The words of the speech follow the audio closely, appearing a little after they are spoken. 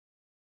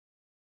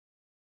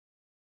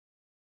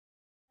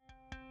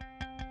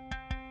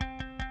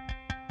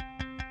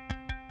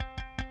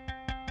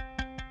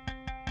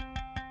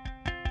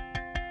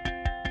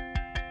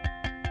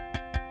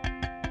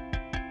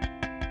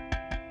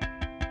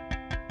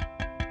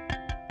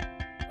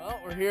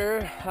We're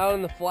here out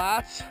in the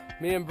flats,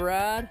 me and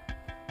Brad.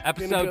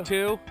 Episode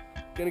 2.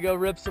 Gonna go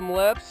rip some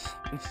lips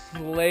and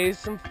slay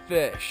some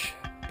fish.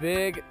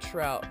 Big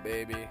trout,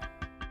 baby.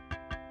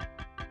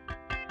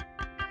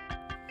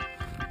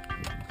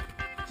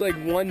 It's like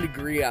 1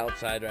 degree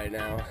outside right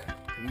now.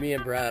 Me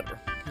and Brad are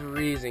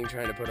freezing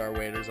trying to put our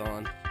waders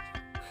on.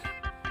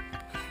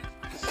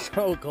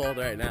 So cold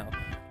right now.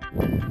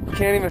 We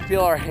can't even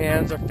feel our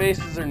hands, our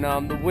faces are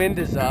numb, the wind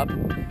is up,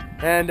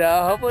 and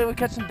hopefully we'll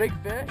catch some big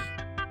fish.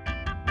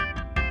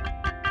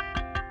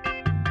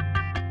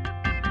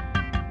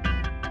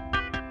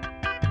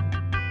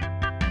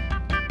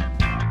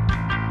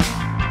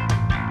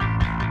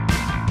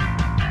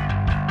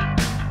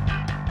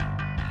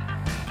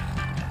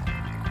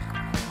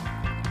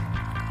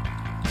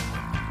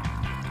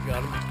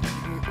 Got him.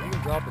 You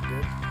can drop it,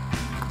 dude.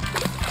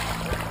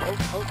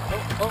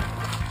 Oh.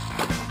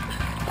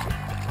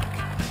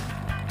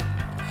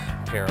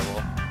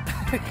 Terrible.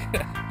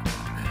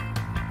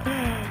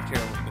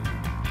 Terrible.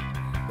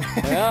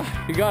 Yeah,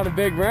 you got a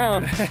big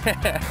round.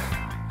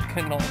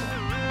 Canola.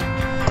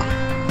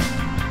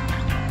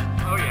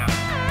 Oh yeah.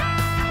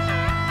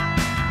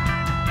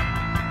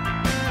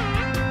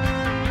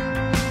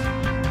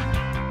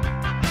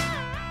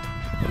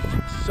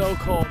 So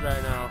cold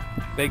right now.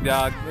 Big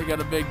dog. We got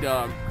a big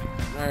dog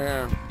right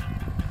here.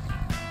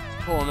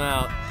 Let's pull him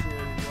out. See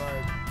what he's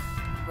like.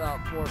 About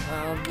 4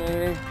 pounds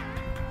maybe.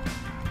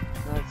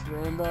 Nice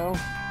rainbow.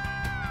 If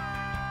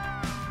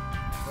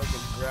I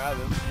can grab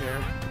him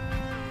here.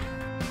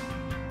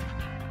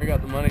 I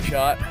got the money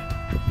shot.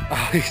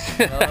 Oh,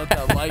 Let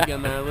that light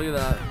in there. Look at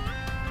that.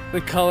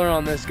 The color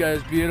on this guy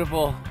is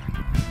beautiful.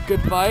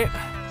 Good fight.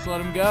 Let's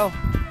let him go.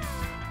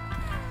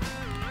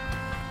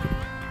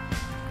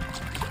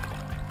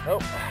 Oh.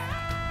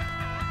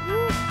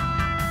 Woo.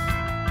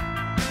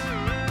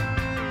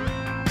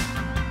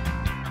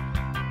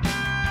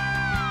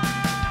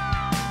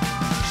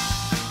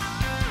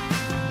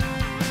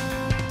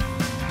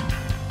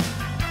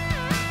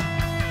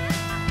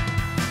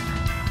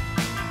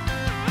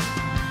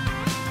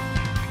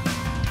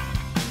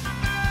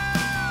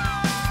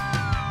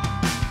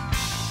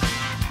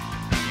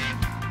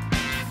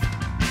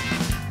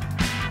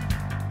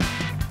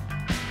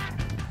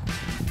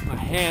 My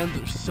hands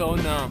are so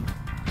numb.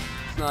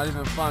 It's not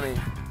even funny,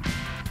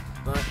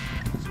 but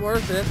it's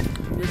worth it.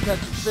 You're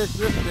catching fish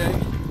this big.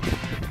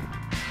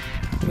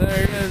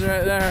 There he is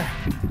right there.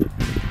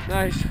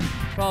 Nice,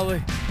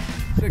 probably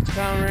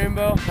 6-pound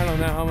rainbow. I don't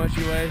know how much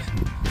he weighs.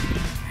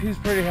 He's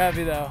pretty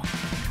heavy though.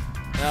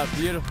 Yeah,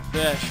 beautiful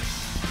fish.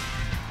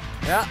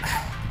 Yeah,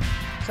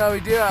 that's how we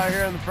do out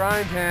here in the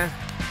frying pan.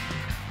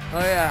 Oh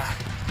yeah,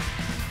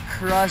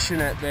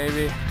 crushing it,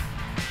 baby.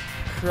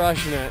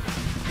 Crushing it.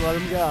 Just let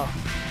him go.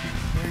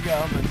 There you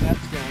go, my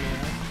net's going in.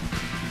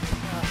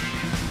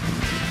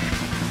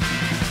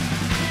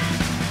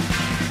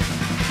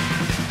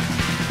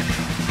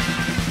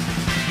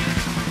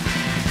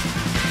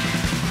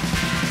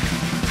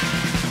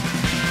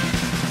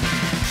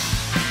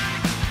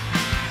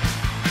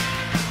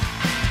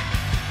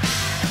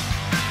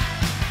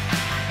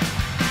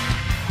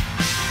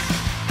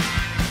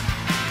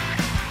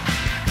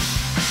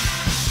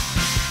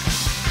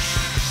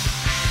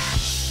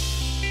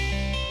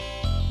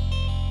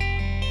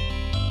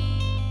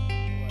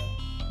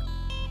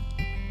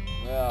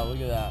 Yeah, look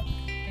at that.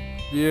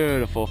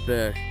 Beautiful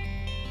fish.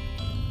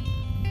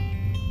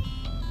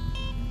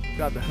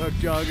 Got the hook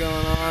jaw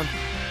going on.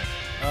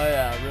 Oh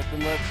yeah,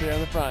 ripping lips here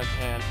in the frying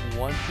pan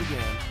once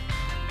again.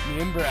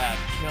 Me and Brad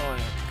killing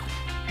it.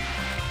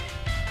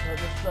 Let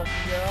this stuff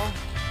go.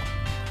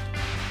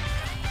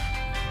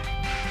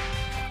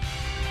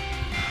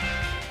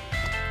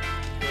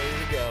 Ready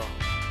to go.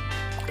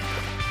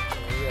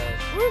 There we go.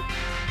 Woo!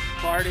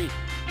 Marty.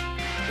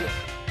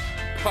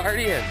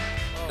 Partying.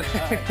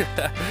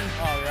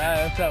 Alright,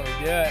 that's how we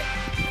do it.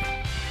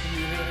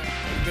 Yeah.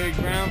 Big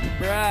round for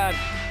Brad.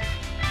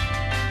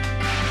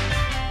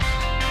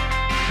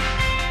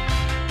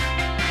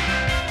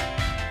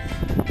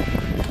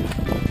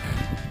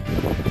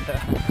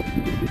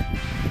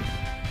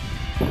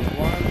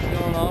 One's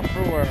going off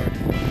for work.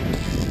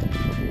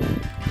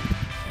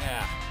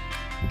 Yeah.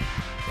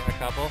 Got a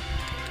couple.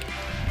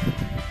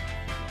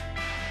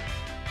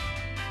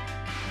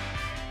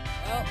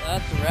 Well,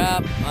 that's a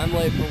wrap. I'm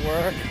late for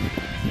work.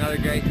 Another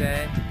great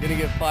day. Gonna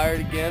get fired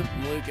again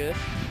from Lucas.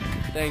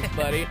 Thanks,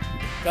 buddy.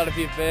 Got a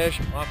few fish.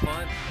 A lot of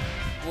fun.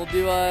 We'll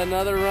do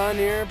another run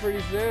here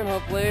pretty soon,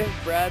 hopefully.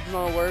 Brad's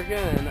not working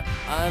and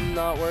I'm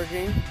not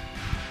working.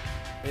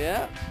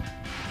 Yeah.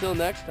 Until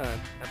next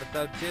time.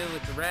 Episode 2,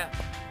 it's a wrap.